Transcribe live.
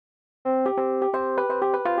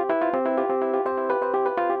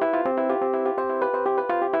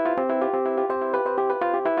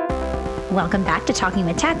Welcome back to Talking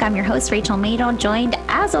with Tech. I'm your host, Rachel Madel, joined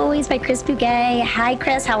as always by Chris Bugay. Hi,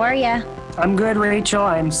 Chris. How are you? I'm good, Rachel.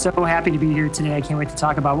 I'm so happy to be here today. I can't wait to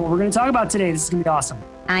talk about what we're going to talk about today. This is going to be awesome.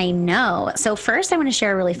 I know. So first, I want to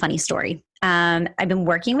share a really funny story. I've been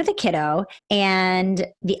working with a kiddo, and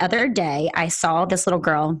the other day I saw this little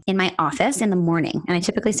girl in my office in the morning, and I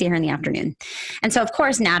typically see her in the afternoon. And so, of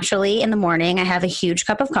course, naturally in the morning, I have a huge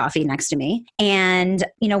cup of coffee next to me. And,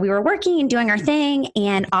 we were working and doing our thing,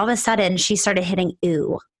 and all of a sudden she started hitting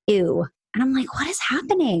ooh, ooh. And I'm like, what is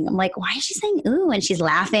happening? I'm like, why is she saying ooh? And she's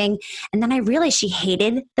laughing. And then I realized she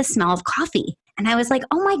hated the smell of coffee. And I was like,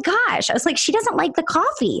 oh my gosh. I was like, she doesn't like the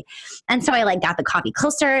coffee. And so I got the coffee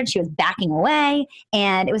closer and she was backing away.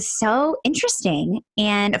 And it was so interesting.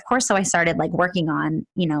 And of course, so I started working on,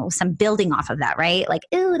 some building off of that, right? Like,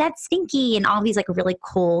 ooh, that's stinky. And all these really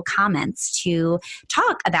cool comments to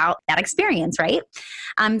talk about that experience, right?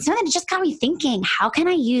 So then it just got me thinking, how can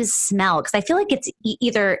I use smell? Because I feel like it's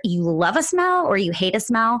either you love a smell or you hate a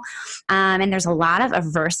smell. And there's a lot of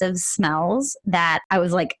aversive smells that I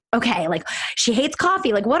was like, okay, she hates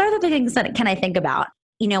coffee. What are the things that can I think about?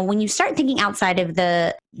 When you start thinking outside of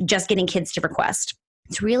the just getting kids to request,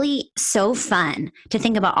 it's really so fun to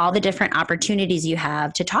think about all the different opportunities you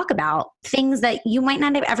have to talk about things that you might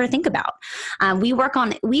not ever think about. We've worked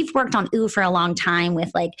on ooh for a long time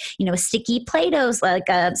with sticky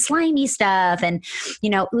Play-Dohs, slimy stuff. And,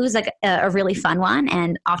 ooh's a really fun one.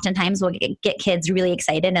 And oftentimes we'll get kids really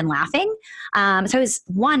excited and laughing. So I was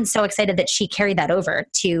so excited that she carried that over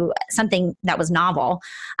to something that was novel.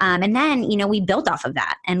 And then, we built off of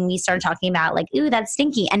that and we started talking about ooh, that's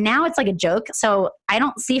stinky. And now it's a joke. So I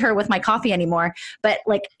don't see her with my coffee anymore, but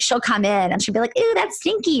she'll come in and she'll be like, ooh, that's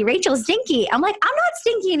stinky. Rachel's stinky. I'm like, I'm not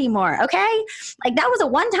stinky anymore. Okay. That was a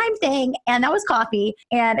one-time thing and that was coffee.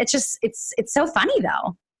 And it's so funny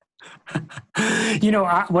though.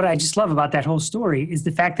 What I just love about that whole story is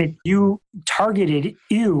the fact that you targeted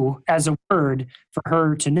ew as a word for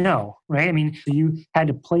her to know, right? I mean, you had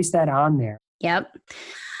to place that on there. Yep.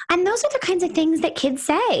 And those are the kinds of things that kids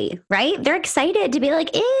say, right? They're excited to be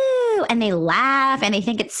like, ew, and they laugh and they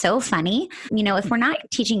think it's so funny. If we're not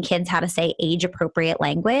teaching kids how to say age appropriate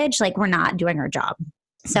language, we're not doing our job.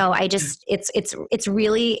 So it's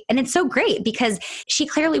really, and it's so great because she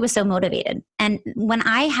clearly was so motivated. And when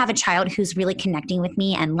I have a child who's really connecting with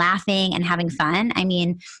me and laughing and having fun, I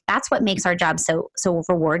mean, that's what makes our job so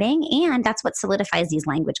rewarding. And that's what solidifies these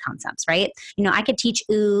language concepts, right? I could teach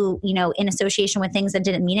ooh, in association with things that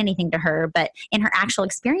didn't mean anything to her, but in her actual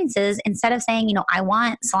experiences, instead of saying, I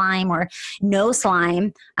want slime or no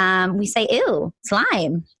slime, we say, ew,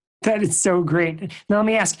 slime. That is so great. Now let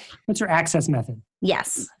me ask, what's her access method?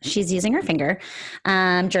 Yes, she's using her finger,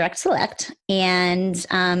 direct select. And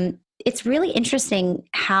it's really interesting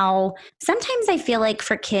how sometimes I feel like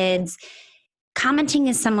for kids, commenting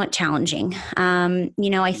is somewhat challenging.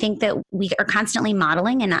 I think that we are constantly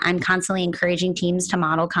modeling and I'm constantly encouraging teams to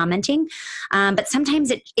model commenting. But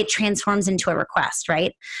sometimes it transforms into a request,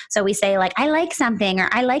 right? So we say I like something or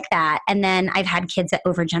I like that. And then I've had kids that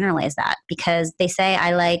overgeneralize that because they say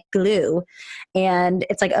I like glue and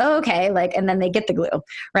it's oh, okay. And then they get the glue,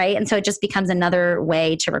 right? And so it just becomes another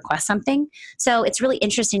way to request something. So it's really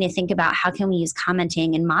interesting to think about how can we use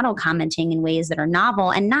commenting and model commenting in ways that are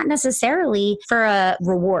novel and not necessarily for a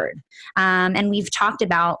reward. And we've talked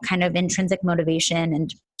about kind of intrinsic motivation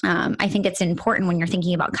and I think it's important when you're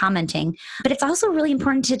thinking about commenting, but it's also really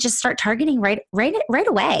important to just start targeting right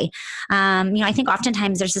away. I think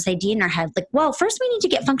oftentimes there's this idea in our head, well, first we need to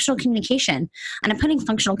get functional communication, and I'm putting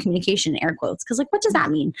functional communication in air quotes because what does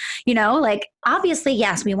that mean? Obviously,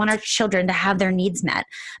 yes, we want our children to have their needs met,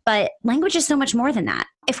 but language is so much more than that.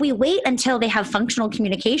 If we wait until they have functional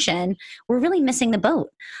communication, we're really missing the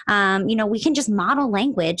boat. We can just model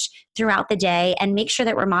language throughout the day and make sure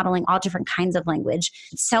that we're modeling all different kinds of language.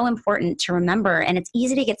 It's so important to remember, and it's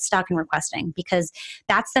easy to get stuck in requesting because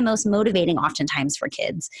that's the most motivating oftentimes for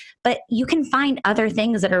kids. But you can find other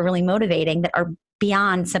things that are really motivating that are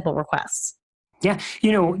beyond simple requests. Yeah.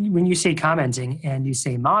 When you say commenting and you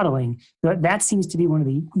say modeling, that seems to be one of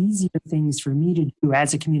the easier things for me to do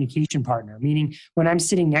as a communication partner, meaning when I'm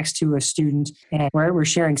sitting next to a student and we're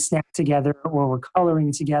sharing snacks together or we're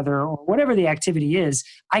coloring together or whatever the activity is,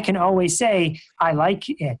 I can always say, I like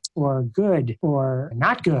it or good or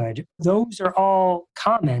not good. Those are all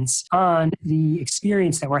comments on the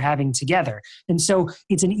experience that we're having together. And so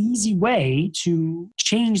it's an easy way to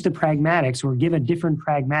change the pragmatics or give a different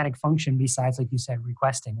pragmatic function besides, like you said,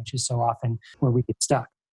 requesting, which is so often where we get stuck.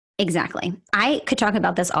 Exactly. I could talk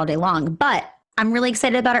about this all day long, but I'm really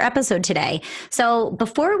excited about our episode today. So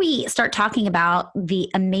before we start talking about the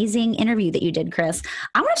amazing interview that you did, Chris,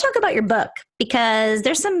 I want to talk about your book because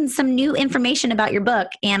there's some new information about your book,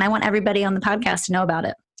 and I want everybody on the podcast to know about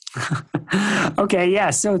it. Okay, yeah.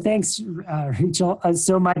 So thanks, Rachel.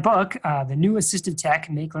 So my book, The New Assistive Tech,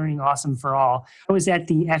 Make Learning Awesome for All, I was at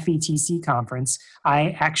the FETC conference.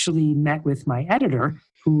 I actually met with my editor,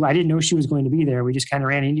 who I didn't know she was going to be there. We just kind of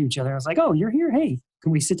ran into each other. I was like, oh, you're here? Hey,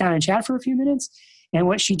 can we sit down and chat for a few minutes? And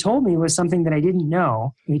what she told me was something that I didn't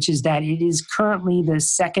know, which is that it is currently the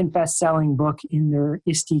second best-selling book in their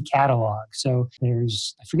ISTE catalog. So I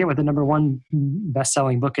forget what the number one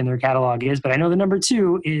best-selling book in their catalog is, but I know the number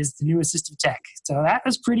two is The New Assistive Tech. So that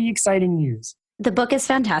was pretty exciting news. The book is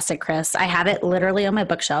fantastic, Chris. I have it literally on my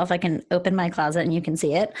bookshelf. I can open my closet and you can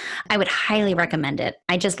see it. I would highly recommend it.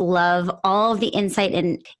 I just love all of the insight,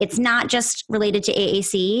 and it's not just related to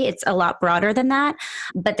AAC. It's a lot broader than that,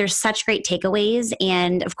 but there's such great takeaways.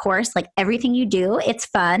 And of course, like everything you do, it's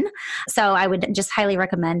fun. So I would just highly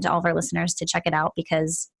recommend to all of our listeners to check it out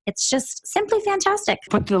because it's just simply fantastic.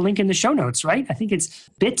 Put the link in the show notes, right? I think it's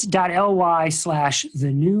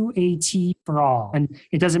bit.ly/the new AT for all. And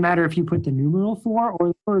it doesn't matter if you put the numeral 4 or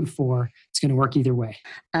the word 4, it's going to work either way.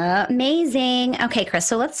 Amazing. Okay, Chris,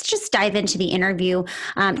 so let's just dive into the interview.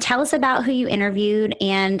 Tell us about who you interviewed.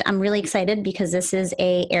 And I'm really excited because this is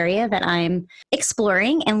an area that I'm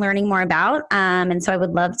exploring and learning more about. And so I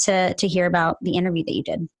would love to hear about the interview that you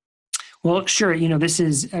did. Well, sure. This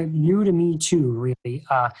is new to me too, really.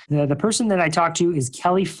 The person that I talked to is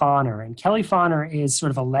Kelly Fauner. And Kelly Fauner is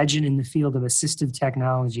sort of a legend in the field of assistive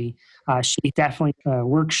technology. She definitely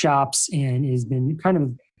workshops and has been kind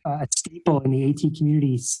of a staple in the AT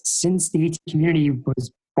community since the AT community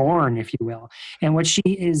was born, if you will. And what she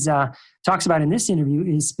talks about in this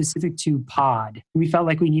interview is specific to Pod. We felt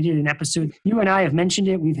like we needed an episode. You and I have mentioned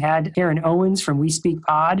it. We've had Karen Owens from We Speak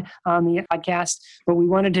Pod on the podcast, but we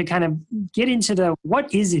wanted to kind of get into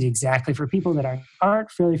what is it exactly for people that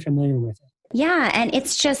aren't fairly familiar with it. Yeah, and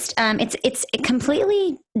it's just it's a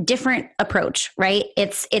completely different approach, right?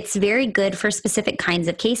 It's very good for specific kinds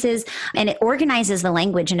of cases, and it organizes the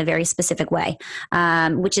language in a very specific way,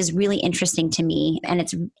 which is really interesting to me. And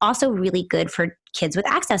it's also really good for kids with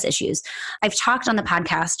access issues. I've talked on the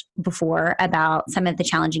podcast before about some of the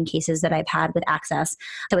challenging cases that I've had with access,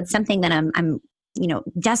 so it's something that I'm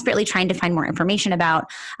desperately trying to find more information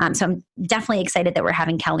about. So I'm definitely excited that we're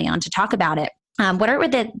having Kelly on to talk about it. What are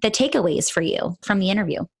the takeaways for you from the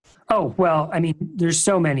interview? Oh, well, I mean, there's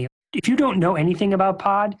so many. If you don't know anything about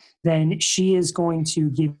Pod, then she is going to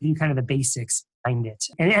give you kind of the basics behind it.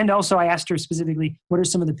 And also I asked her specifically, what are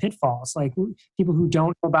some of the pitfalls? Like people who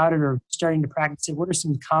don't know about it or starting to practice it, what are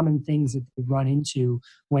some common things that they run into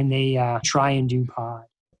when they try and do Pod?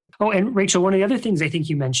 Oh, and Rachel, one of the other things I think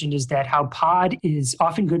you mentioned is that how Pod is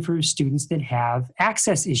often good for students that have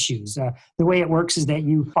access issues. The way it works is that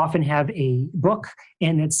you often have a book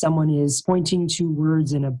and that someone is pointing to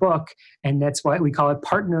words in a book, and that's why we call it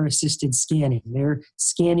partner-assisted scanning. They're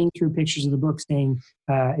scanning through pictures of the book saying,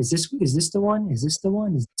 is this the one? Is this the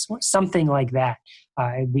one? Is this one? Something like that.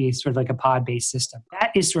 It'd be sort of like a pod-based system.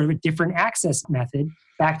 That is sort of a different access method.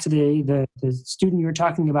 Back to the student you were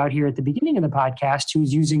talking about here at the beginning of the podcast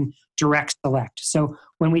who's using direct select. So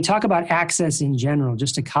when we talk about access in general,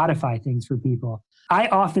 just to codify things for people, I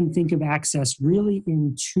often think of access really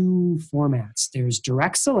in two formats. There's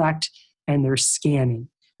direct select and there's scanning.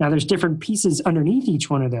 Now there's different pieces underneath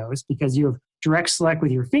each one of those because you have direct select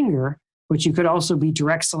with your finger, but you could also be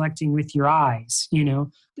direct selecting with your eyes,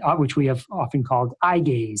 which we have often called eye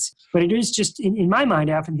gaze. But it is just, in my mind,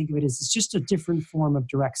 I often think of it as it's just a different form of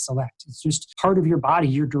direct select. It's just part of your body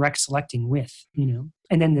you're direct selecting with,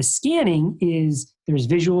 And then the scanning is, there's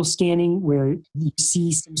visual scanning where you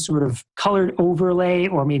see some sort of colored overlay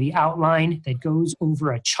or maybe outline that goes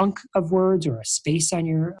over a chunk of words or a space on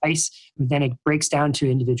your device. Then it breaks down to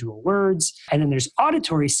individual words. And then there's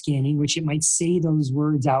auditory scanning, which it might say those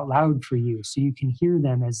words out loud for you so you can hear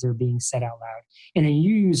them as they're being said out loud. And then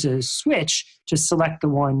you use a switch to select the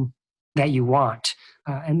one that you want.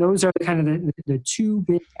 And those are kind of the two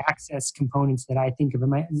big access components that I think of.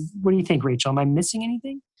 What do you think, Rachel? Am I missing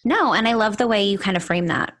anything? No, and I love the way you kind of frame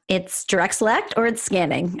that. It's direct select or it's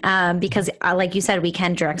scanning because like you said, we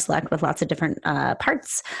can direct select with lots of different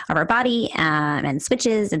parts of our body and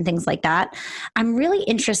switches and things like that. I'm really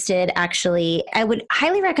interested, actually. I would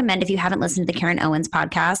highly recommend if you haven't listened to the Karen Owens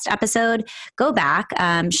podcast episode, go back.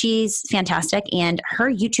 She's fantastic and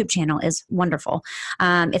her YouTube channel is wonderful.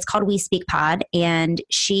 It's called We Speak Pod and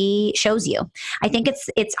she shows you. I think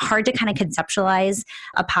it's hard to kind of conceptualize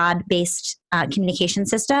a pod-based communication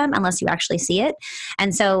system unless you actually see it.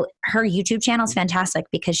 And so her YouTube channel is fantastic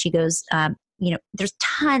because she goes, there's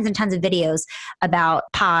tons and tons of videos about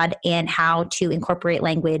PODD and how to incorporate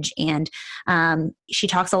language. And she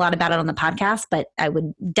talks a lot about it on the podcast, but I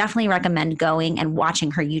would definitely recommend going and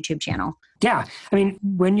watching her YouTube channel. Yeah. I mean,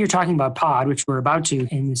 when you're talking about PODD, which we're about to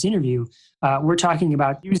in this interview, we're talking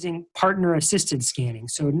about using partner-assisted scanning.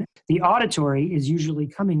 So the auditory is usually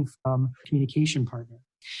coming from a communication partner.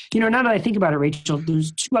 Now that I think about it, Rachel,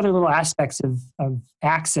 there's two other little aspects of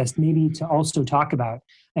access maybe to also talk about.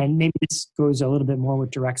 And maybe this goes a little bit more with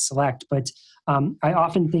direct select, but I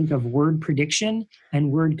often think of word prediction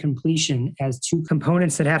and word completion as two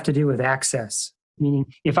components that have to do with access. Meaning,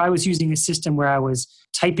 if I was using a system where I was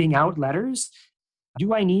typing out letters,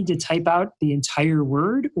 do I need to type out the entire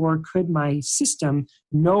word, or could my system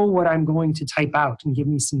know what I'm going to type out and give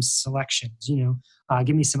me some selections,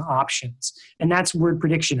 give me some options? And that's word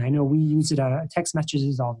prediction. I know we use it on text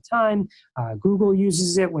messages all the time. Google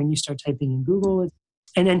uses it when you start typing in Google.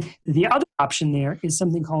 And then the other option there is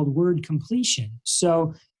something called word completion.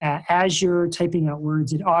 So as you're typing out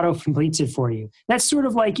words, it auto-completes it for you. That's sort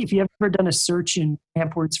of like if you've ever done a search in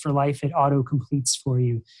Amp Words for Life, it auto-completes for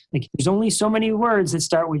you. Like there's only so many words that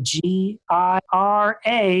start with G-I-R-A.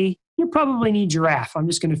 You probably need giraffe. I'm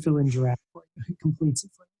just going to fill in giraffe for you. It completes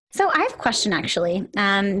it for you. So I have a question actually,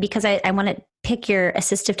 because I want to pick your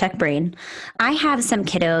assistive tech brain. I have some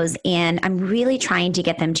kiddos and I'm really trying to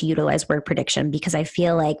get them to utilize word prediction because I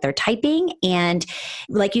feel like they're typing. And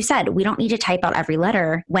like you said, we don't need to type out every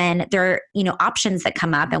letter when there are, options that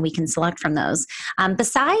come up and we can select from those.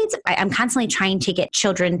 Besides, I'm constantly trying to get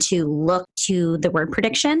children to look to the word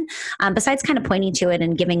prediction. Besides kind of pointing to it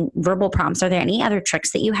and giving verbal prompts, are there any other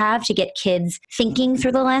tricks that you have to get kids thinking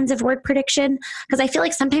through the lens of word prediction? Because I feel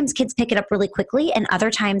like sometimes kids pick it up really quickly and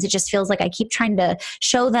other times it just feels like I keep trying to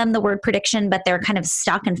show them the word prediction, but they're kind of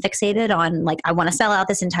stuck and fixated on like, I want to spell out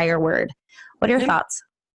this entire word. What are your thoughts?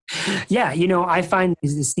 Yeah, I find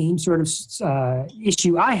is the same sort of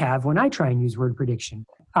issue I have when I try and use word prediction.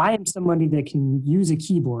 I am somebody that can use a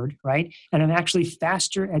keyboard, right? And I'm actually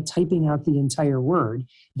faster at typing out the entire word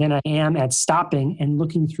than I am at stopping and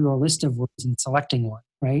looking through a list of words and selecting one,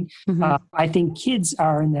 right? Mm-hmm. I think kids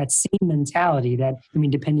are in that same mentality that,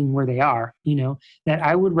 depending where they are, that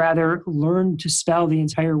I would rather learn to spell the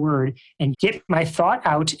entire word and get my thought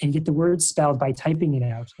out and get the word spelled by typing it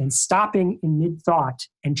out than stopping in mid-thought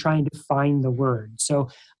and trying to find the word. So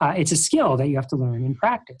it's a skill that you have to learn and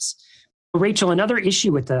practice. Rachel, another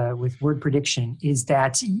issue with word prediction is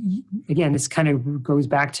that, again, this kind of goes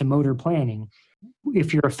back to motor planning.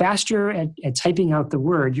 If you're faster at typing out the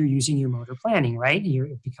word, you're using your motor planning, right?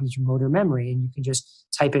 It becomes your motor memory and you can just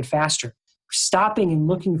type it faster. Stopping and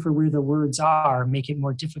looking for where the words are make it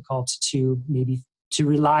more difficult to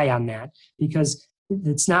rely on that because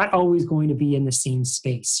it's not always going to be in the same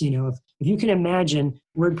space. If you can imagine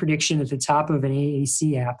word prediction at the top of an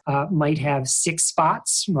AAC app might have 6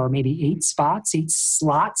 spots or maybe 8 spots, 8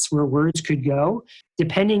 slots where words could go.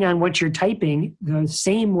 Depending on what you're typing, the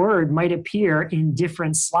same word might appear in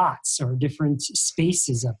different slots or different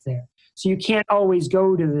spaces up there. So you can't always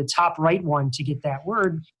go to the top right one to get that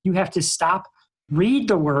word. You have to stop, read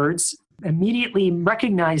the words, immediately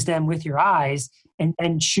recognize them with your eyes, and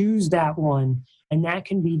then choose that one. And that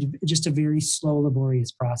can be just a very slow,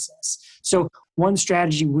 laborious process. So one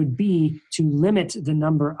strategy would be to limit the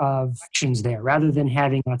number of sections there. Rather than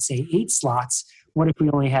having, let's say, 8 slots, what if we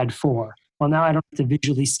only had 4? Well, now I don't have to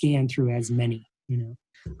visually scan through as many.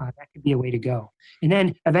 That could be a way to go. And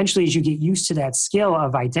then eventually, as you get used to that skill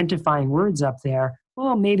of identifying words up there,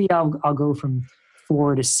 well, maybe I'll go from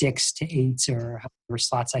 4 to 6 to 8 or however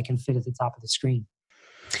slots I can fit at the top of the screen.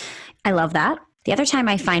 I love that. The other time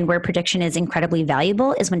I find word prediction is incredibly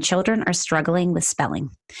valuable is when children are struggling with spelling.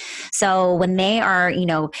 So when they are,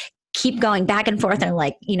 keep going back and forth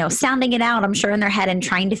and sounding it out, I'm sure in their head and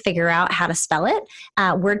trying to figure out how to spell it,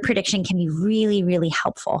 word prediction can be really, really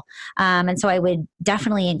helpful. And so I would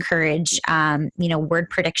definitely encourage, word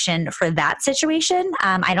prediction for that situation.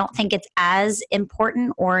 I don't think it's as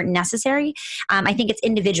important or necessary. I think it's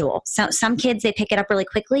individual. So some kids, they pick it up really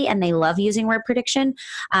quickly and they love using word prediction.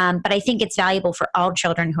 But I think it's valuable for all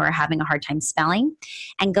children who are having a hard time spelling.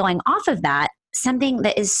 And going off of that, something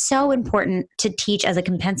that is so important to teach as a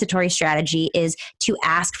compensatory strategy is to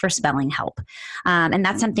ask for spelling help. And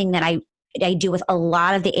that's something that I do with a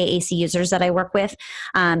lot of the AAC users that I work with.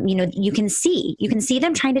 You can see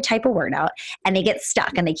them trying to type a word out and they get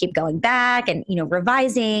stuck and they keep going back and,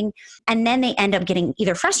 revising. And then they end up getting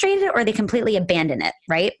either frustrated or they completely abandon it,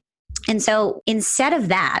 right? And so instead of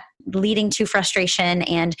that leading to frustration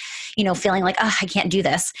and, feeling like, oh, I can't do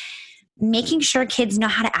this, making sure kids know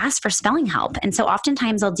how to ask for spelling help. And so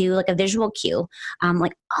oftentimes I'll do like a visual cue,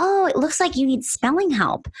 like, oh, it looks like you need spelling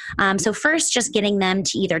help. So first, just getting them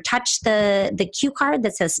to either touch the cue card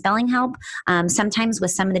that says spelling help. Sometimes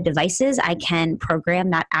with some of the devices, I can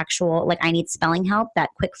program that actual, like, I need spelling help, that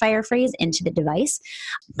quick fire phrase into the device.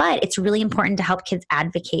 But it's really important to help kids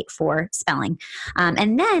advocate for spelling.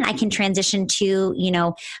 And then I can transition to,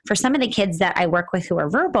 for some of the kids that I work with who are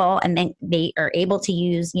verbal and then they are able to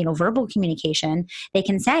use, verbal communication, they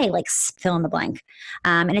can say like fill in the blank.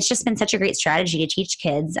 And it's just been such a great strategy to teach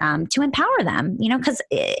kids to empower them, because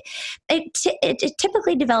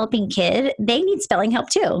typically developing kid, they need spelling help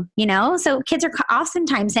too, so kids are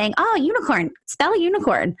oftentimes saying, oh, unicorn, spell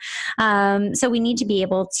unicorn. So we need to be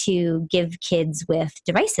able to give kids with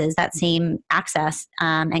devices that same access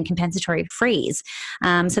and compensatory phrase.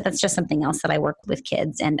 So that's just something else that I work with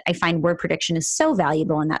kids. And I find word prediction is so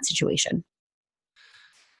valuable in that situation.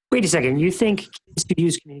 Wait a second. You think kids who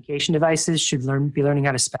use communication devices should be learning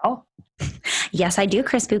how to spell? Yes, I do,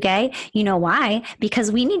 Chris Bouquet. You know why?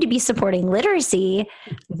 Because we need to be supporting literacy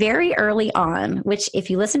very early on, which if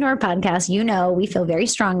you listen to our podcast, we feel very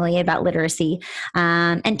strongly about literacy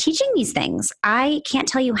and teaching these things. I can't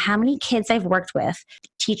tell you how many kids I've worked with,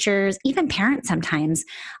 teachers, even parents sometimes.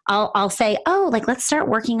 I'll say, oh, like, let's start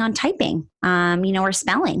working on typing, or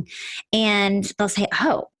spelling. And they'll say,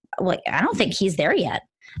 oh, well, I don't think he's there yet.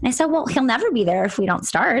 And I said, well, he'll never be there if we don't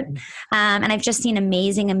start. And I've just seen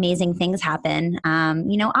amazing, amazing things happen.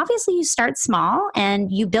 Obviously you start small and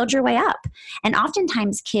you build your way up. And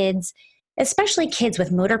oftentimes kids, especially kids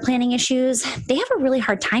with motor planning issues, they have a really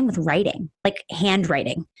hard time with writing, like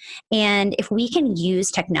handwriting. And if we can use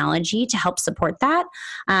technology to help support that,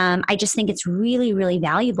 I just think it's really, really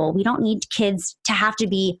valuable. We don't need kids to have to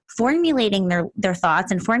be formulating their thoughts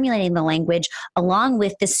and formulating the language along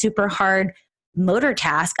with this super hard motor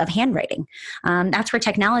task of handwriting. That's where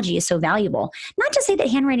technology is so valuable. Not to say that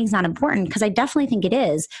handwriting is not important, because I definitely think it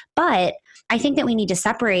is, but I think that we need to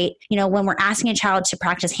separate, when we're asking a child to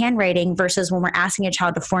practice handwriting versus when we're asking a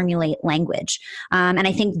child to formulate language. And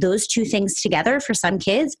I think those two things together for some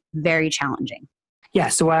kids, very challenging. Yeah.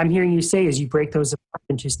 So what I'm hearing you say is you break those apart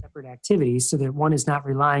into separate activities so that one is not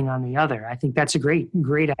relying on the other. I think that's a great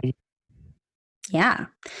idea. Yeah.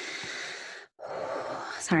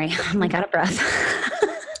 Sorry, I'm like out of breath.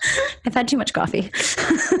 I've had too much coffee.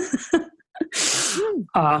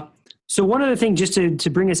 So one other thing, just to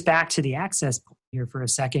bring us back to the access point here for a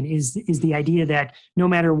second, is the idea that no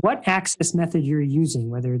matter what access method you're using,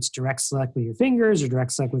 whether it's direct select with your fingers or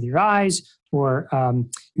direct select with your eyes or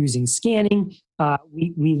using scanning,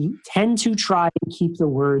 we tend to try and keep the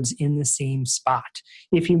words in the same spot.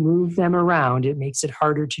 If you move them around, it makes it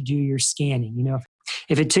harder to do your scanning.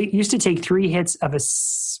 If it used to take 3 hits of a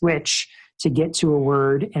switch to get to a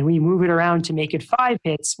word and we move it around to make it 5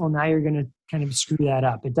 hits, well, now you're going to kind of screw that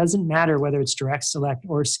up. It doesn't matter whether it's direct select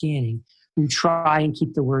or scanning. We try and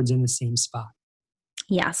keep the words in the same spot.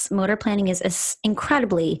 Yes, motor planning is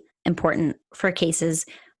incredibly important for cases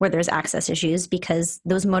where there's access issues, because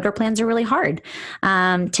those motor plans are really hard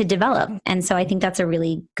to develop. And so I think that's a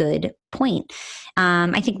really good point.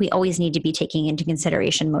 I think we always need to be taking into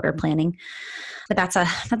consideration motor planning. But that's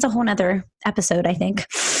a whole nother episode, I think,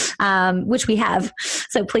 which we have.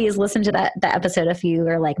 So please listen to that episode if you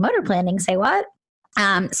are like, motor planning, say what?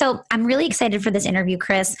 So I'm really excited for this interview,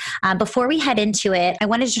 Chris. Before we head into it, I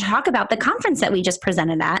wanted to talk about the conference that we just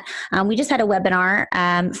presented at. We just had a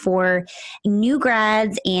webinar for new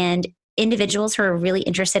grads and individuals who are really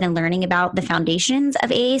interested in learning about the foundations of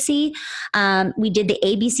AAC. We did the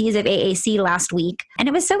ABCs of AAC last week, and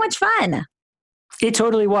it was so much fun. It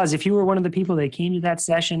totally was. If you were one of the people that came to that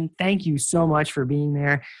session, thank you so much for being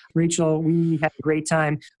there. Rachel, we had a great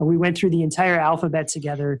time. We went through the entire alphabet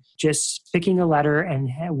together, just picking a letter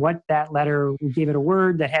and what that letter, we gave it a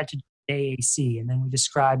word that had to do with AAC. And then we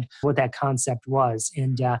described what that concept was.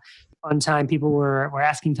 And fun time. People were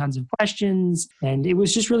asking tons of questions, and it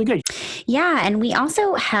was just really good. Yeah, and we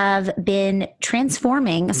also have been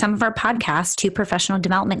transforming some of our podcasts to professional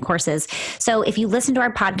development courses. So if you listen to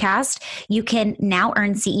our podcast, you can now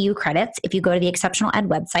earn CEU credits if you go to the Exceptional Ed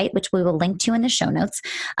website, which we will link to in the show notes.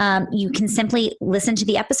 You can simply listen to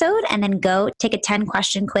the episode and then go take a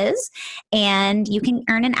 10-question quiz, and you can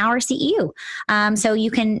earn an hour CEU. So you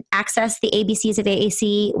can access the ABCs of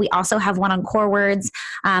AAC. We also have one on core words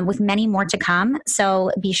with many more to come.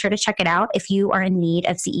 So be sure to check it out if you are in need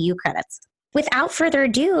of CEU credits. Without further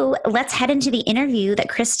ado, let's head into the interview that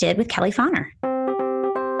Chris did with Kelly Fauner.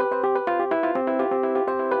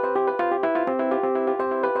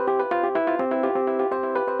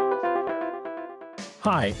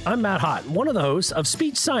 Hi, I'm Matt Hott, one of the hosts of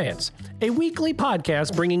Speech Science, a weekly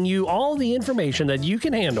podcast bringing you all the information that you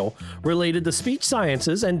can handle related to speech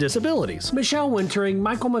sciences and disabilities. Michelle Wintering,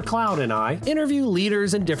 Michael McLeod, and I interview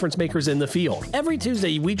leaders and difference makers in the field. Every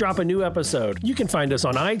Tuesday, we drop a new episode. You can find us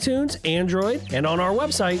on iTunes, Android, and on our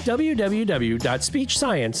website,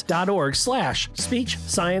 www.speechscience.org/Speech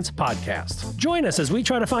Science Podcast. Join us as we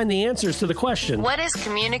try to find the answers to the question, what is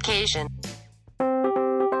communication?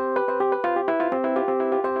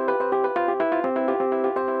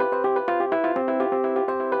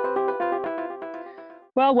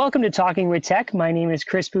 Well, welcome to Talking with Tech. My name is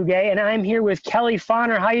Chris Bouguet, and I'm here with Kelly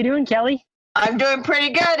Fauner. How you doing, Kelly? I'm doing pretty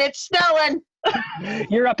good. It's snowing.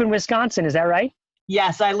 You're up in Wisconsin, is that right?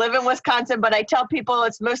 Yes, I live in Wisconsin, but I tell people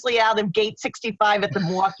it's mostly out of Gate 65 at the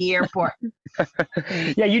Milwaukee Airport.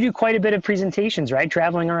 Yeah, you do quite a bit of presentations, right?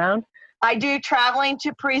 Traveling around? I do traveling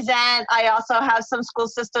to present. I also have some school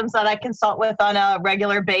systems that I consult with on a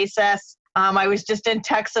regular basis. I was just in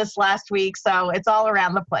Texas last week, so it's all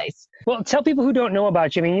around the place. Well, tell people who don't know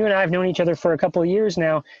about you. I mean, you and I have known each other for a couple of years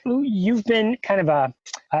now. You've been kind of a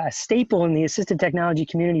staple in the assistive technology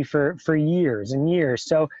community for years and years.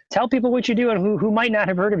 So tell people what you do and who might not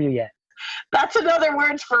have heard of you yet. That's another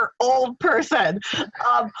word for old person.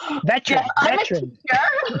 Veteran. I'm a teacher.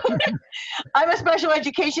 I'm a special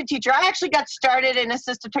education teacher. I actually got started in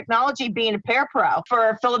assistive technology being a parapro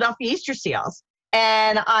for Philadelphia Easter Seals.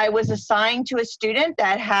 And I was assigned to a student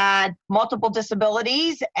that had multiple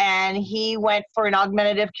disabilities, and he went for an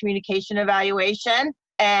augmentative communication evaluation.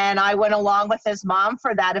 And I went along with his mom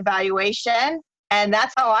for that evaluation. And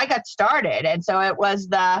that's how I got started. And so it was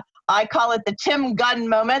I call it the Tim Gunn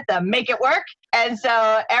moment, the make it work. And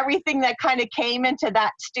so everything that kind of came into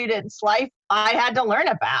that student's life, I had to learn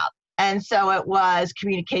about. And so it was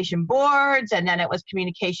communication boards, and then it was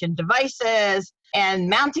communication devices and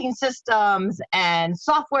mounting systems and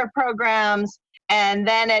software programs. And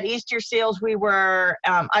then at Easter Seals,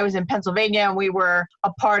 I was in Pennsylvania, and we were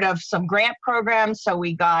a part of some grant programs. So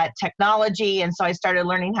we got technology. And so I started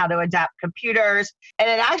learning how to adapt computers. And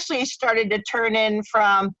it actually started to turn in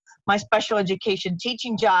from my special education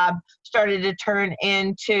teaching job, started to turn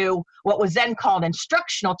into what was then called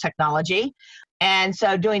instructional technology. And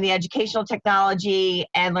so doing the educational technology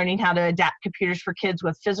and learning how to adapt computers for kids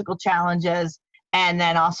with physical challenges, and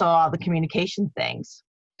then also all the communication things.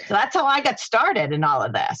 So that's how I got started in all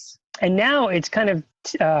of this. And now it's kind of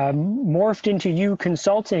morphed into you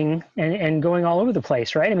consulting and going all over the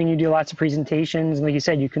place, right? I mean, you do lots of presentations. And like you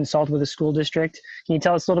said, you consult with a school district. Can you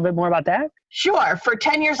tell us a little bit more about that? Sure. For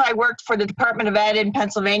 10 years, I worked for the Department of Ed in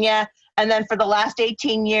Pennsylvania. And then for the last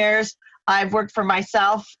 18 years, I've worked for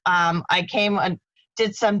myself. I came and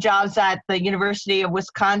did some jobs at the University of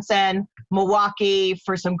Wisconsin, Milwaukee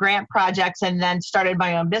for some grant projects, and then started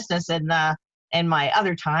my own business in my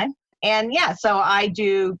other time. And yeah, so I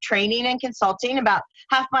do training and consulting. About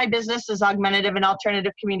half my business is augmentative and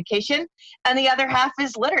alternative communication, and the other half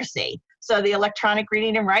is literacy. So the electronic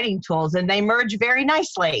reading and writing tools, and they merge very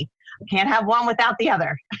nicely. Can't have one without the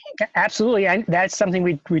other. Absolutely. And that's something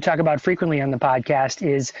we talk about frequently on the podcast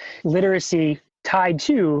is literacy tied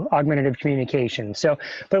to augmentative communication.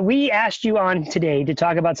 But we asked you on today to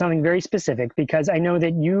talk about something very specific because I know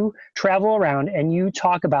that you travel around and you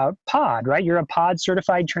talk about POD, right? You're a POD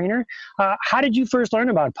certified trainer. How did you first learn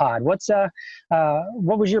about POD? What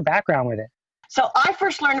was your background with it? So I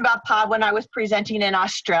first learned about POD when I was presenting in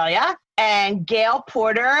Australia, and Gail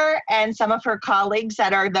Porter and some of her colleagues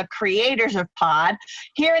that are the creators of POD.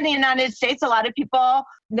 Here in the United States, a lot of people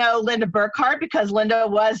know Linda Burkhardt because Linda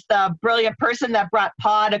was the brilliant person that brought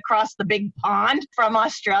POD across the big pond from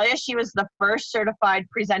Australia. She was the first certified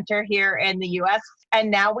presenter here in the US.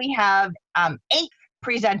 And now we have 8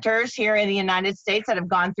 presenters here in the United States that have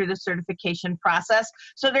gone through the certification process.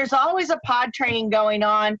 So there's always a POD training going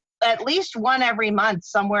on, at least one every month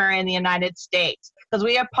somewhere in the United States, because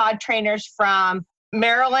we have POD trainers from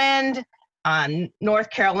Maryland, North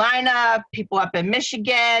Carolina, people up in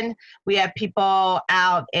Michigan. We have people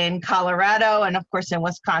out in Colorado and, of course, in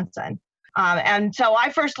Wisconsin. And so I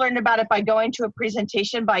first learned about it by going to a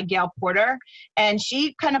presentation by Gail Porter, and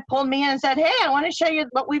she kind of pulled me in and said, hey, I want to show you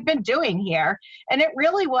what we've been doing here. And it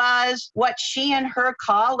really was what she and her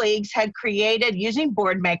colleagues had created using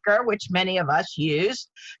Boardmaker, which many of us use,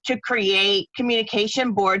 to create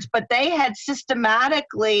communication boards. But they had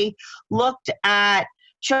systematically looked at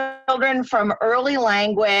children from early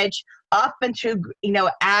language up into,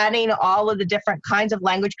 adding all of the different kinds of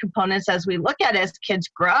language components as we look at as kids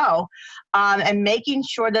grow, and making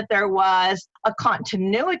sure that there was a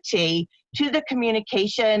continuity to the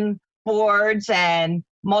communication boards and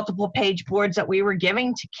multiple page boards that we were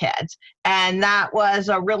giving to kids. And that was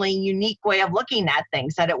a really unique way of looking at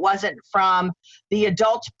things, that it wasn't from the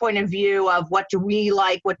adult's point of view of what do we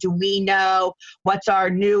like, what do we know, what's our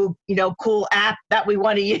new, cool app that we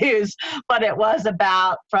want to use, but it was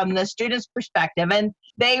about from the student's perspective. And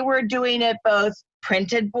they were doing it both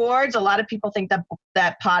printed boards. A lot of people think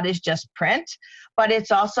that Pod is just print, but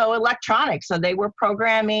it's also electronic. So they were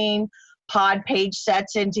programming Pod page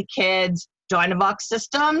sets into kids' Join-a-Box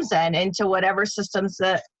systems and into whatever systems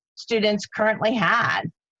that students currently had.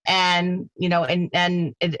 And,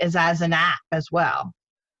 and it is as an app as well.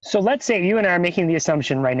 So let's say you and I are making the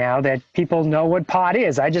assumption right now that people know what Pod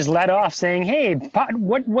is. I just let off saying, hey, Pod,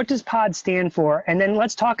 what does Pod stand for? And then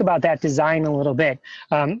let's talk about that design a little bit.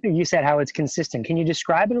 You said how it's consistent. Can you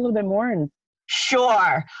describe it a little bit more?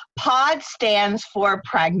 Sure. Pod stands for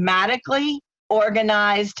Pragmatically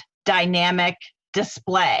Organized Dynamic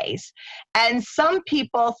Displays. And some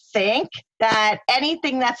people think that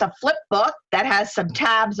anything that's a flip book that has some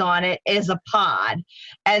tabs on it is a pod.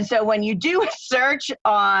 And so when you do a search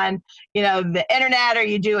on, the internet, or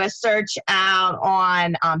you do a search out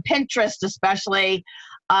on Pinterest, especially,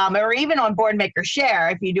 or even on Boardmaker Share,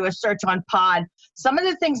 if you do a search on Pod, some of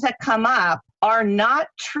the things that come up are not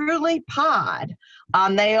truly Pod.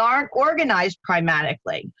 They aren't organized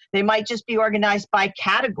pragmatically. They might just be organized by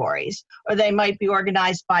categories, or they might be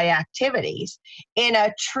organized by activities. In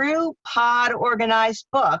a true Pod organized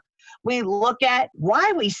book, we look at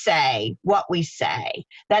why we say what we say,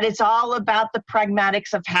 that it's all about the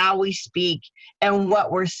pragmatics of how we speak and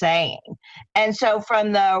what we're saying. And so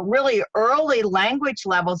from the really early language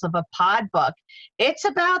levels of a Pod book, it's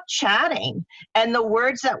about chatting and the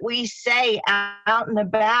words that we say out and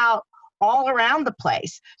about all around the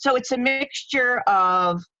place. So it's a mixture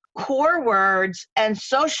of core words and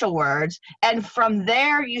social words. And from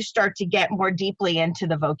there, you start to get more deeply into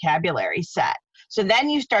the vocabulary set. So then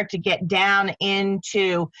you start to get down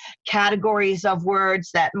into categories of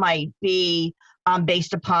words that might be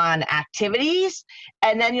based upon activities,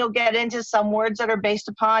 and then you'll get into some words that are based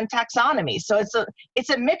upon taxonomy. So it's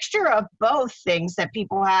a mixture of both things that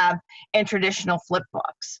people have in traditional flip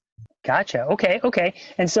books. Gotcha. Okay.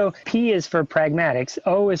 And so P is for pragmatics.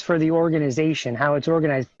 O is for the organization, how it's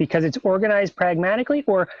organized, because it's organized pragmatically,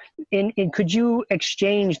 or could you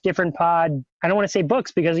exchange different Pod? I don't want to say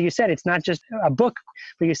books, because you said it's not just a book,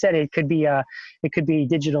 but you said it could be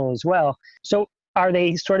digital as well. So are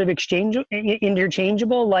they sort of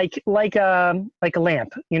interchangeable, like a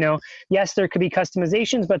lamp? Yes, there could be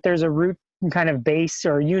customizations, but there's a root kind of base,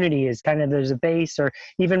 or Unity is kind of, there's a base, or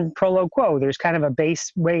even Prolo Quo, there's kind of a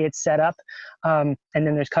base way it's set up, and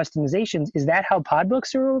then there's customizations. Is that how Pod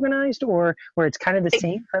books are organized, or where it's kind of the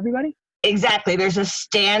same for everybody? Exactly. There's a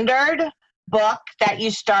standard book that you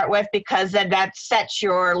start with, because then that sets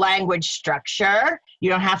your language structure. You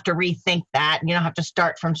don't have to rethink that. You don't have to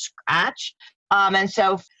start from scratch. And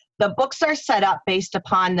so the books are set up based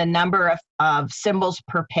upon the number of symbols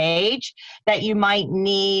per page that you might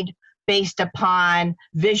need, based upon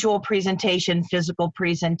visual presentation, physical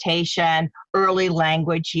presentation, early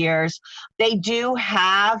language years. They do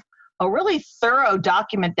have a really thorough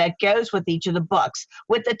document that goes with each of the books.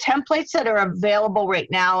 With the templates that are available right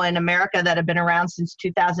now in America that have been around since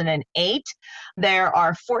 2008, there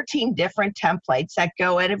are 14 different templates that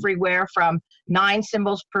go everywhere from 9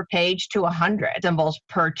 symbols per page to 100 symbols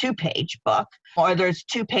per 2-page book. Or there's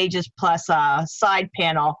 2 pages plus a side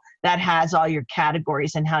panel that has all your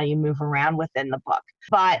categories and how you move around within the book.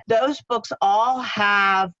 But those books all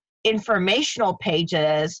have informational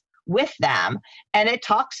pages with them, and it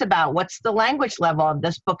talks about what's the language level of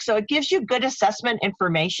this book. So it gives you good assessment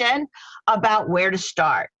information about where to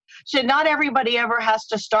start. So not everybody ever has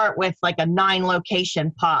to start with like a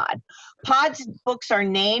 9-location Pod. Pod's books are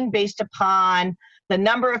named based upon the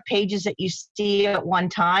number of pages that you see at one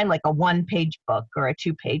time, like a 1-page book or a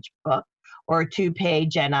 2-page book, or a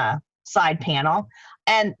 2-page and a side panel,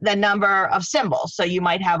 and the number of symbols. So you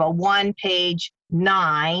might have a 1-page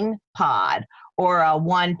 9 Pod, or a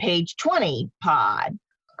 1-page 20 Pod,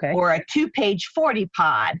 okay, or a 2-page 40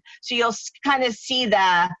 Pod. So you'll kind of see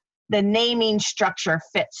the naming structure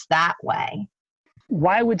fits that way.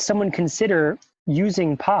 Why would someone consider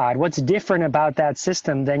using Pod? What's different about that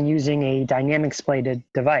system than using a dynamic splayed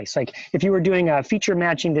device? Like if you were doing a feature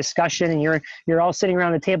matching discussion and you're all sitting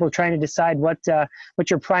around the table trying to decide what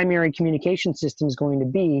your primary communication system is going to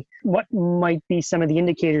be, what might be some of the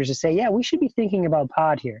indicators to say, yeah, we should be thinking about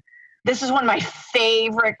Pod here? This is one of my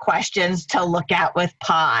favorite questions to look at with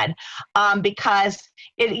Pod, because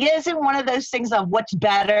it isn't one of those things of what's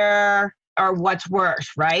better, or what's worse,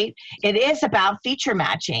 right? It is about feature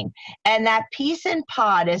matching. And that piece in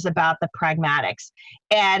POD is about the pragmatics.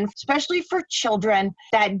 And especially for children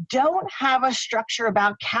that don't have a structure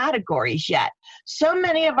about categories yet. So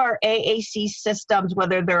many of our AAC systems,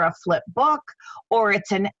 whether they're a flip book or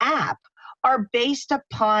it's an app, are based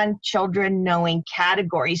upon children knowing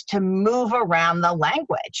categories to move around the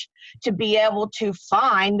language, to be able to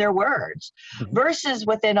find their words. Versus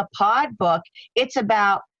within a POD book, it's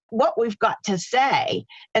about what we've got to say.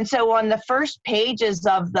 And so on the first pages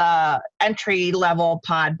of the entry level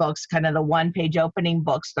POD books, kind of the one-page opening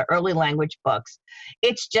books, the early language books,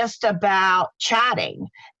 it's just about chatting.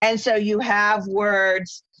 And so you have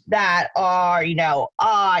words that are, you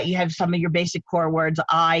have some of your basic core words,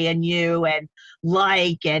 I and you, and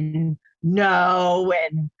like, and no,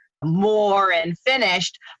 and more, and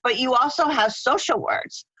finished. But you also have social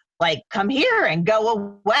words like come here and go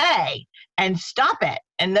away and stop it,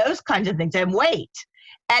 and those kinds of things, and wait.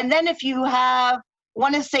 And then if you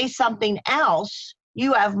want to say something else,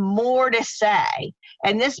 you have more to say.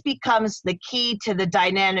 And this becomes the key to the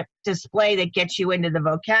dynamic display that gets you into the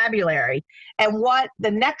vocabulary. And what the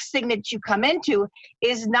next thing that you come into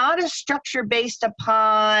is not a structure based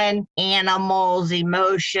upon animals,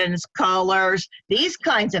 emotions, colors, these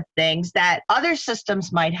kinds of things that other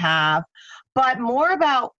systems might have, but more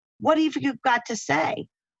about what have you got to say?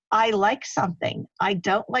 I like something. I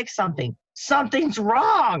don't like something. Something's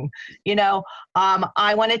wrong.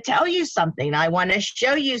 I want to tell you something. I want to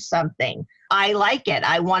show you something. I like it.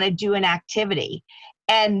 I want to do an activity.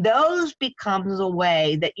 And those becomes a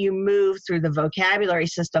way that you move through the vocabulary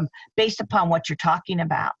system based upon what you're talking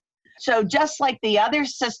about. So just like the other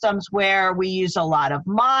systems where we use a lot of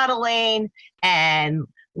modeling and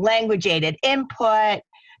language aided input,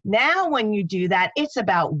 now when you do that, it's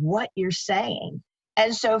about what you're saying.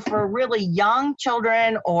 And so for really young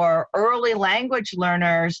children or early language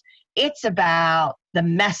learners, it's about the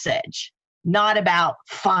message, not about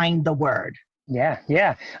find the word.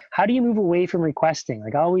 Yeah. How do you move away from requesting?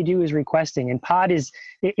 Like all we do is requesting, and POD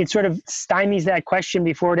it sort of stymies that question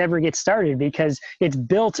before it ever gets started because it's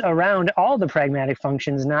built around all the pragmatic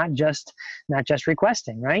functions, not just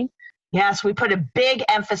requesting, right? Yes, we put a big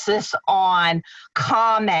emphasis on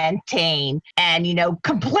commenting and,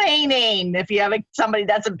 complaining. If you have somebody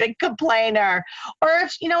that's a big complainer, or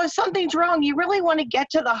if something's wrong, you really want to get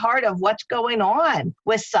to the heart of what's going on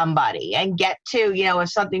with somebody and get to, if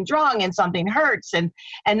something's wrong and something hurts. And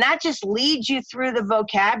that just leads you through the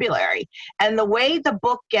vocabulary. And the way the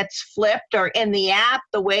book gets flipped, or in the app,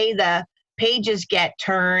 the way the pages get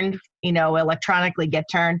turned, electronically get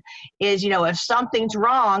turned, is, if something's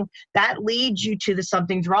wrong, that leads you to the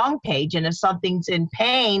something's wrong page. And if something's in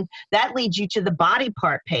pain, that leads you to the body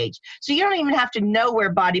part page. So you don't even have to know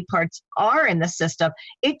where body parts are in the system.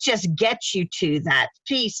 It just gets you to that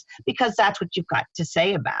piece because that's what you've got to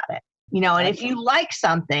say about it. And if you like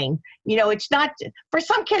something, it's not, for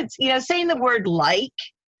some kids, saying the word like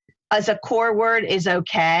as a core word is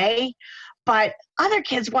okay. But other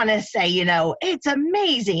kids want to say, it's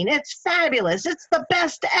amazing, it's fabulous, it's the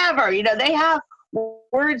best ever. They have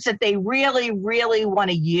words that they really, really want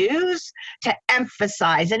to use to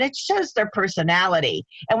emphasize, and it shows their personality.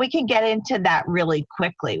 And we can get into that really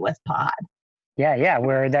quickly with POD. Yeah,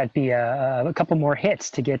 where that'd be a couple more hits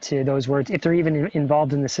to get to those words, if they're even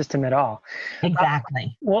involved in the system at all.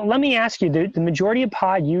 Exactly. Well, let me ask you, the majority of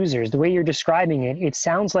POD users, the way you're describing it, it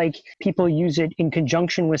sounds like people use it in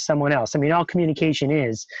conjunction with someone else. I mean, all communication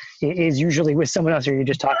is usually with someone else, or you're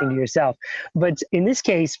just talking to yourself. But in this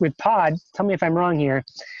case, with POD, tell me if I'm wrong here,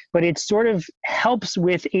 but it sort of helps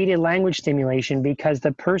with aided language stimulation because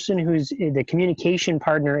the person who's the communication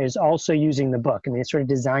partner is also using the book, and it's sort of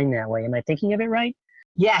designed that way. Am I thinking of it right?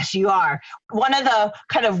 Yes, you are. One of the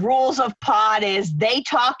kind of rules of POD is they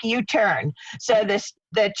talk, you turn. So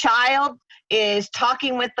the child is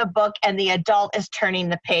talking with the book and the adult is turning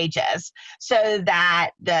the pages, so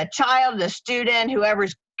that the child, the student,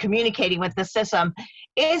 whoever's communicating with the system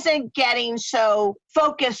isn't getting so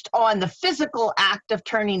focused on the physical act of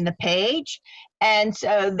turning the page. And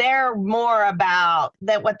so they're more about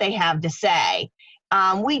what they have to say.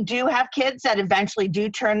 We do have kids that eventually do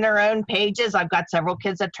turn their own pages. I've got several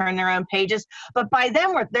kids that turn their own pages, but by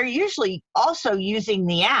then they're usually also using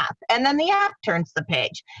the app, and then the app turns the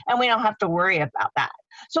page, and we don't have to worry about that.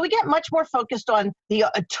 So we get much more focused on the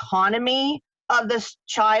autonomy of this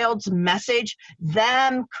child's message,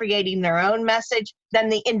 them creating their own message, than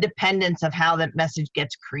the independence of how that message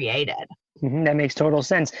gets created. Mm-hmm, that makes total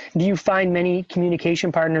sense. Do you find many communication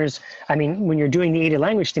partners, I mean, when you're doing the aided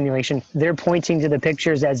language stimulation, they're pointing to the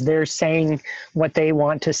pictures as they're saying what they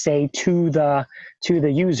want to say to the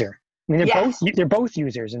user? I mean, Yes. they're both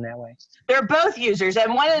users in that way. They're both users.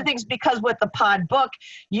 And one of the things, because with the Pod Book,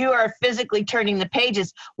 you are physically turning the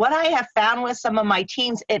pages. What I have found with some of my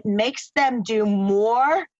teams, it makes them do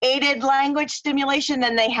more aided language stimulation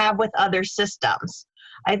than they have with other systems.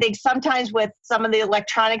 I think sometimes with some of the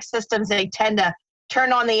electronic systems, they tend to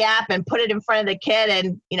turn on the app and put it in front of the kid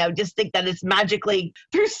and, just think that it's magically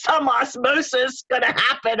through some osmosis going to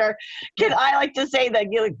happen. Or I like to say that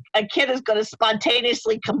a kid is going to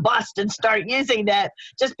spontaneously combust and start using that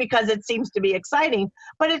just because it seems to be exciting.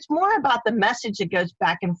 But it's more about the message that goes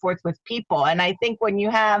back and forth with people. And I think when you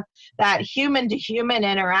have that human to human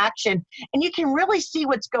interaction, and you can really see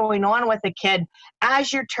what's going on with a kid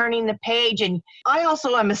as you're turning the page. And I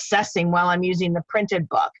also am assessing while I'm using the printed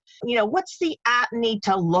book, what's the app need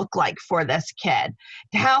to look like for this kid?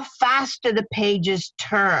 How fast do the pages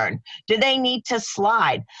turn? Do they need to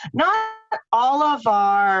slide? Not all of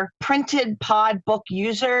our printed Pod Book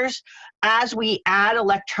users, as we add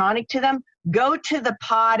electronic to them, go to the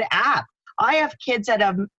Pod app. I have kids that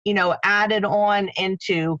have, added on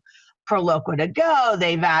into Proloquo to Go.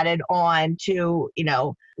 They've added on to,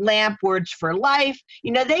 LAMP Words for Life.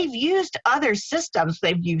 They've used other systems.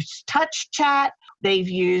 They've used Touch Chat. They've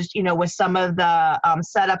used, with some of the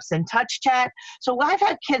setups in Touch Chat. So I've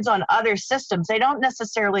had kids on other systems. They don't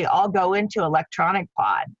necessarily all go into electronic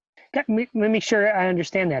Pod. Let me make sure I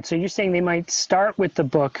understand that. So you're saying they might start with the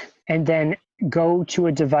book and then go to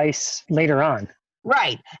a device later on.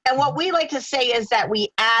 Right. And what we like to say is that we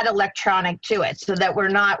add electronic to it so that we're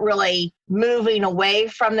not really moving away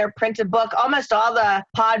from their printed book. Almost all the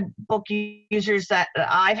Pod Book users that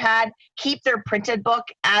I've had keep their printed book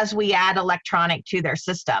as we add electronic to their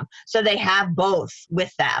system. So they have both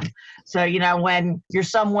with them. So, when you're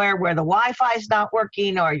somewhere where the Wi-Fi is not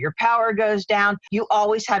working or your power goes down, you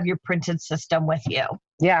always have your printed system with you.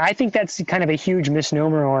 Yeah, I think that's kind of a huge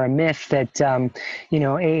misnomer or a myth that,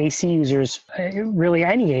 AAC users, really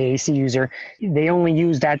any AAC user, they only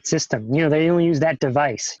use that system. They only use that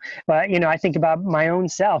device. But, I think about my own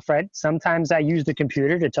self, right? Sometimes I use the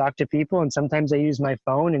computer to talk to people, and sometimes I use my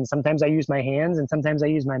phone, and sometimes I use my hands, and sometimes I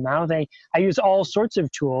use my mouth. I use all sorts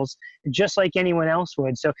of tools just like anyone else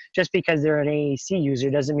would. So just because they're an AAC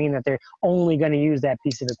user doesn't mean that they're only going to use that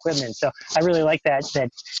piece of equipment. So I really like that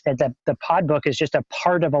the Pod Book is just a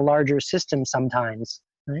part of a larger system sometimes.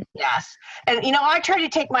 Right? Yes. And, I try to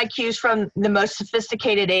take my cues from the most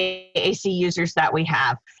sophisticated AAC users that we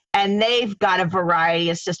have. And they've got a variety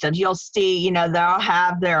of systems. You'll see, they'll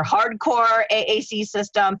have their hardcore AAC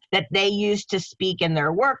system that they use to speak in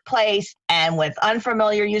their workplace and with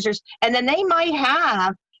unfamiliar users. And then they might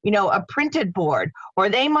have a printed board, or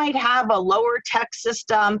they might have a lower tech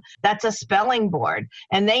system that's a spelling board.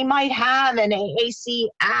 And they might have an AAC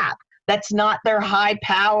app that's not their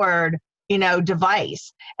high-powered,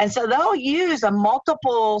 device. And so they'll use a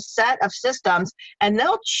multiple set of systems, and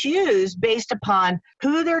they'll choose based upon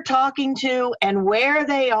who they're talking to and where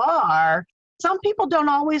they are. Some people don't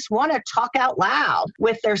always want to talk out loud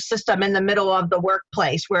with their system in the middle of the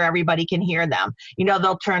workplace where everybody can hear them.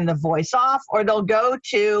 They'll turn the voice off, or they'll go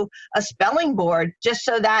to a spelling board just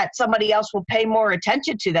so that somebody else will pay more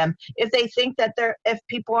attention to them if they think that if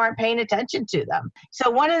people aren't paying attention to them. So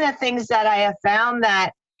one of the things that I have found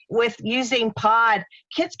that with using Pod,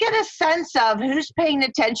 kids get a sense of who's paying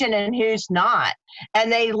attention and who's not.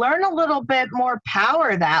 And they learn a little bit more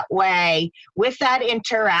power that way with that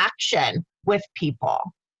interaction with people.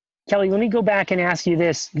 Kelly, let me go back and ask you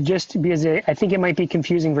this, just because I think it might be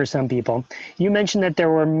confusing for some people. You mentioned that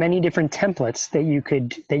there were many different templates that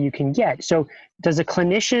you can get. So does a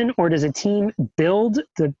clinician or does a team build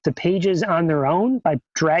the pages on their own by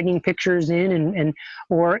dragging pictures in,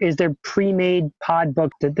 or is there pre-made Pod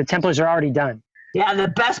Book that the templates are already done? Yeah, the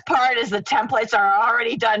best part is the templates are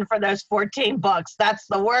already done for those 14 books. That's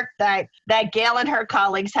the work that Gail and her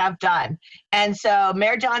colleagues have done. And so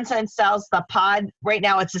Mayor Johnson sells the Pod. Right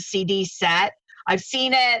now it's a CD set. I've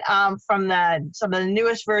seen it from some of the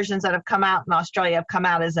newest versions that have come out in Australia have come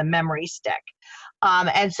out as a memory stick.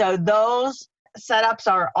 And so those setups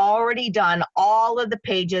are already done. All of the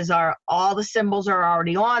pages all the symbols are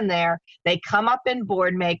already on there. They come up in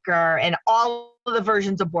Boardmaker and all of the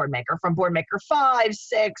versions of Boardmaker, from Boardmaker 5,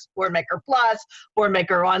 6, Boardmaker Plus,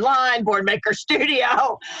 Boardmaker Online, Boardmaker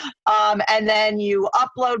Studio. And then you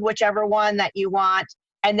upload whichever one that you want,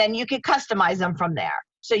 and then you can customize them from there.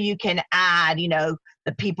 So you can add,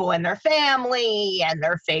 the people in their family and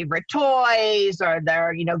their favorite toys, or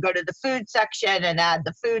go to the food section and add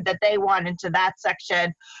the food that they want into that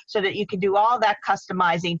section, so that you can do all that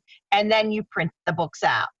customizing, and then you print the books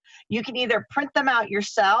out. You can either print them out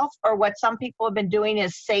yourself, or what some people have been doing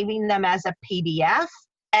is saving them as a PDF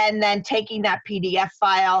and then taking that PDF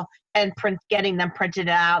file and getting them printed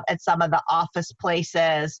out at some of the office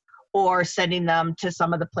places, or sending them to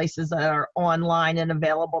some of the places that are online and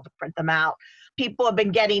available to print them out. People have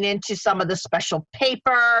been getting into some of the special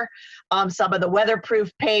paper, some of the weatherproof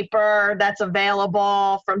paper that's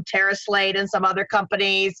available from TerraSlate and some other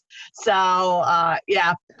companies. So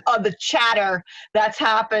the chatter that's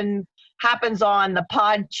happens on the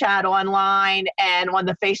Pod Chat online and on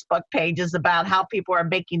the Facebook pages about how people are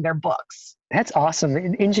making their books. That's awesome.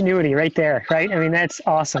 Ingenuity right there, right? I mean, that's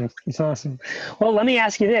awesome. It's awesome. Well, let me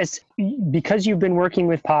ask you this. Because you've been working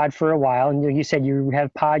with Pod for a while, and you said you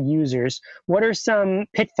have Pod users, what are some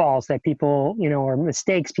pitfalls that people, or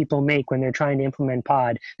mistakes people make when they're trying to implement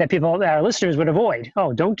Pod that our listeners would avoid?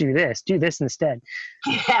 Oh, don't do this instead.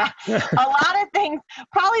 Yeah, a lot of things.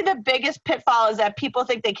 Probably the biggest pitfall is that people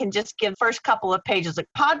think they can just give first couple of pages. Like,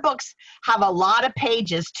 Pod books have a lot of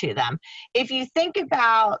pages to them. If you think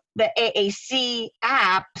about the AAC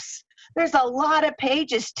apps, there's a lot of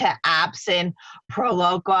pages to apps in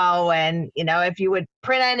Proloquo, and if you would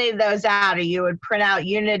print any of those out, or you would print out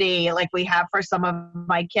Unity like we have for some of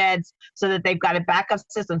my kids so that they've got a backup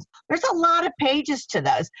systems, there's a lot of pages to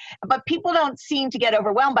those. But people don't seem to get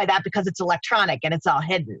overwhelmed by that because it's electronic and it's all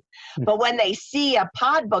hidden. But when they see a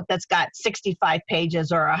Pod book that's got 65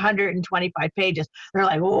 pages or 125 pages, they're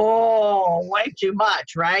like, whoa, way too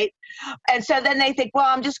much, right? And so then they think, well,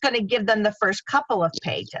 I'm just going to give them the first couple of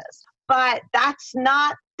pages. But that's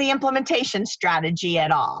not the implementation strategy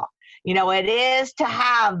at all. It is to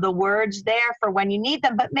have the words there for when you need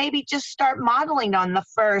them, but maybe just start modeling on the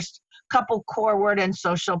first couple core word and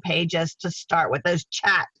social pages to start with, those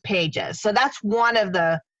chat pages. So that's one of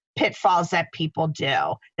the pitfalls that people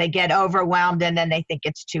do. They get overwhelmed and then they think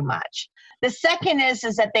it's too much. The second is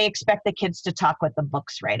that they expect the kids to talk with the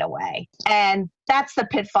books right away. And that's the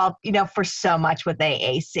pitfall, for so much with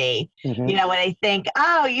AAC. Mm-hmm. When they think,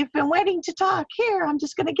 oh, you've been waiting to talk. Here, I'm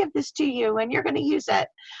just going to give this to you and you're going to use it.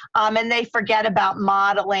 And they forget about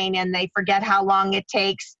modeling, and they forget how long it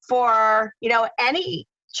takes for, any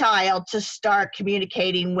child to start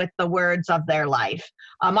communicating with the words of their life.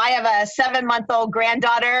 I have a 7-month-old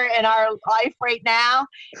granddaughter in our life right now,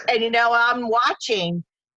 and I'm watching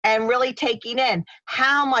and really taking in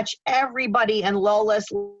how much everybody in Lola's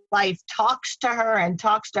life talks to her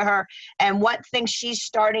and what things she's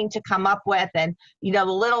starting to come up with, and the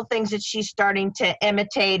little things that she's starting to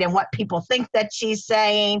imitate, and what people think that she's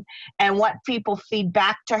saying, and what people feed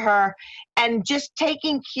back to her, and just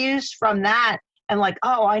taking cues from that. And like,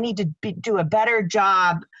 oh, I need to do a better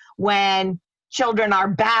job when children are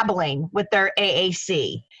babbling with their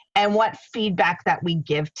AAC, and what feedback that we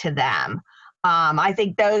give to them. I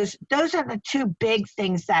think those are the two big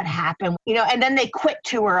things that happen, and then they quit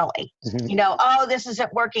too early. Mm-hmm. Oh, this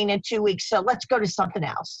isn't working in 2 weeks, so let's go to something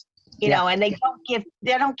else. And they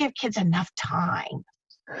don't give kids enough time.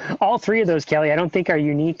 All three of those, Kelly, I don't think are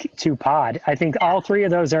unique to Pod. I think all three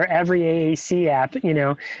of those are every AAC app,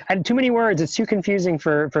 and too many words. It's too confusing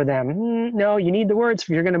for them. No, you need the words if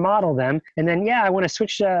you're going to model them. And then, I want to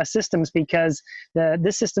switch systems because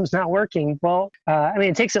this system's not working. Well,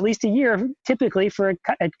 it takes at least a year typically for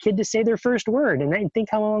a kid to say their first word. And I think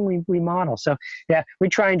how long we model. So we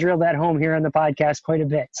try and drill that home here on the podcast quite a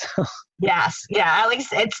bit. So. Yes. Yeah. At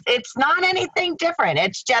least it's not anything different.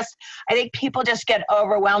 It's just, I think people just get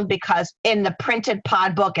overwhelmed because in the printed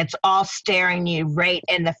Pod book, it's all staring you right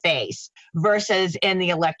in the face, versus in the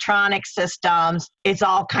electronic systems, it's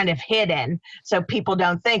all kind of hidden. So people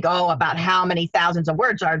don't think, about how many thousands of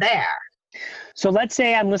words are there. So let's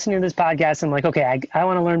say I'm listening to this podcast. I'm like, okay, I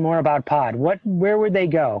want to learn more about Pod. Where would they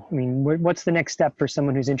go? What's the next step for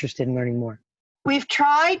someone who's interested in learning more? We've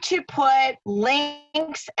tried to put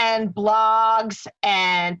links and blogs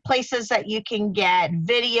and places that you can get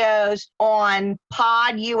videos on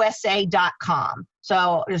podusa.com.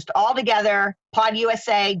 So just all together,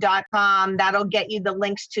 podusa.com. That'll get you the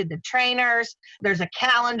links to the trainers. There's a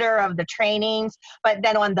calendar of the trainings. But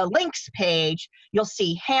then on the links page, you'll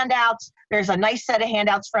see handouts. There's a nice set of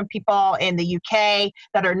handouts from people in the UK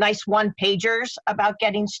that are nice one-pagers about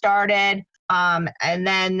getting started. And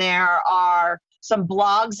then there are some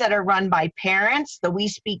blogs that are run by parents, the We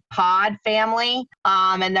Speak Pod family,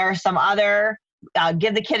 and there are some other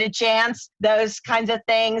Give the Kid a Chance, those kinds of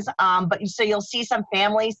things. But so you'll see some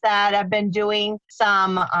families that have been doing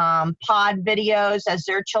some Pod videos as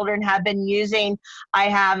their children have been using. I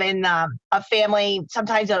have in a family,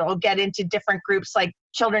 sometimes it'll get into different groups like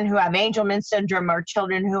children who have Angelman syndrome or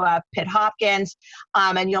children who have Pitt-Hopkins.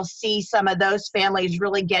 And you'll see some of those families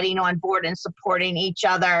really getting on board and supporting each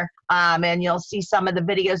other And you'll see some of the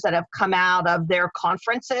videos that have come out of their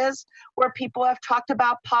conferences where people have talked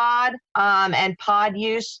about pod and pod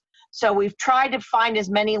use. So we've tried to find as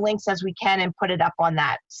many links as we can and put it up on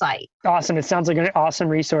that site. Awesome. It sounds like an awesome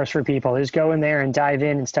resource for people. Just go in there and dive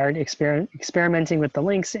in and start experimenting with the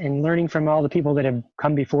links and learning from all the people that have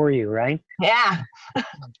come before you, right? Yeah. All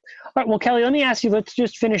right. Well, Kelly, let me ask you, let's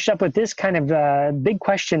just finish up with this kind of big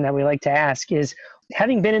question that we like to ask is,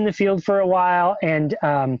 having been in the field for a while and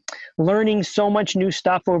learning so much new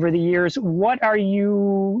stuff over the years,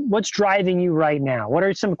 what's driving you right now? What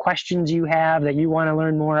are some questions you have that you want to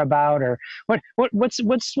learn more about, or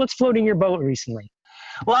what's floating your boat recently?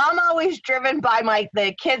 Well, I'm always driven by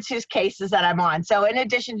the kids whose cases that I'm on. So in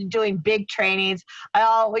addition to doing big trainings, I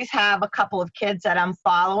always have a couple of kids that I'm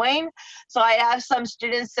following. So I have some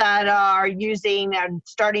students that are using and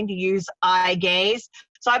starting to use eye gaze.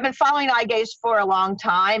 So I've been following eye gaze for a long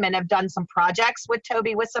time and have done some projects with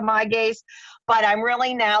Toby with some eye gaze, but I'm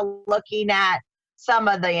really now looking at some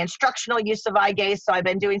of the instructional use of eye gaze. So I've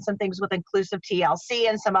been doing some things with Inclusive TLC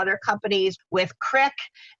and some other companies with Crick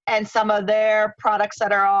and some of their products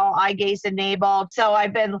that are all eye gaze enabled. So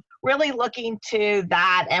I've been really looking to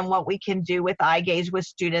that and what we can do with eye gaze with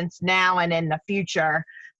students now and in the future.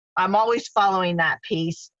 I'm always following that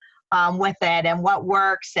piece with it and what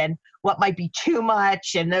works and what might be too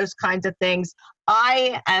much and those kinds of things.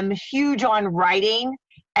 I am huge on writing.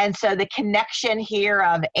 And so the connection here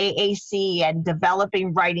of AAC and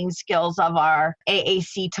developing writing skills of our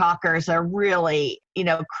AAC talkers are really,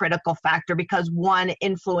 critical factor because one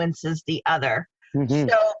influences the other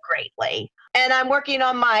so greatly. And I'm working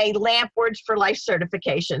on my LAMP Words for Life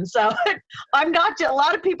certification. So I'm not, a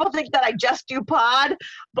lot of people think that I just do pod,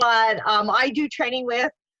 but I do training I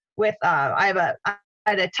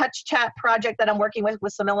had a touch chat project that I'm working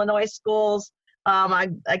with some Illinois schools. Like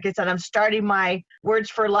I said, I'm starting my Words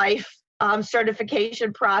for Life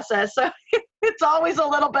certification process. So it's always a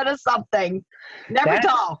little bit of something. Never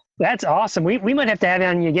dull. That's awesome. We might have to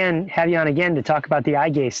have you on again to talk about the eye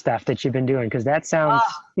gaze stuff that you've been doing, because that sounds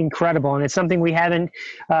incredible, and it's something we haven't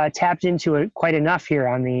tapped into quite enough here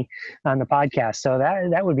on the podcast. So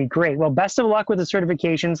that would be great. Well, best of luck with the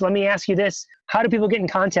certifications. Let me ask you this: how do people get in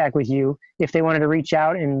contact with you if they wanted to reach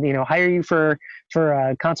out and hire you for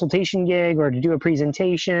a consultation gig, or to do a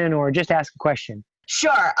presentation, or just ask a question?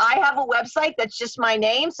 Sure. I have a website that's just my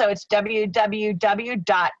name. So it's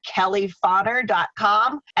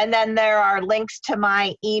www.kellyfauner.com. And then there are links to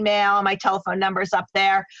my email, my telephone numbers up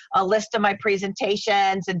there, a list of my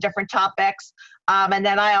presentations and different topics. And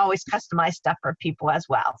then I always customize stuff for people as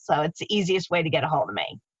well. So it's the easiest way to get a hold of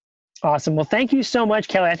me. Awesome. Well, thank you so much,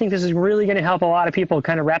 Kelly. I think this is really going to help a lot of people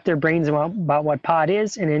kind of wrap their brains about what pod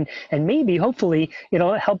is, and maybe, hopefully,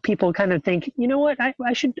 it'll help people kind of think, you know what, I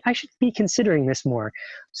should be considering this more.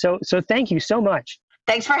 So thank you so much.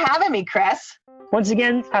 Thanks for having me, Chris. Once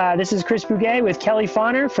again, this is Chris Bugaj with Kelly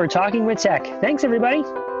Fauner for Talking with Tech. Thanks, everybody.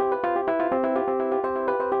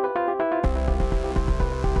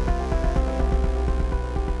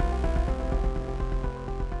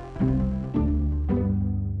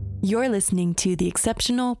 You're listening to the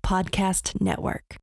Exceptional Podcast Network.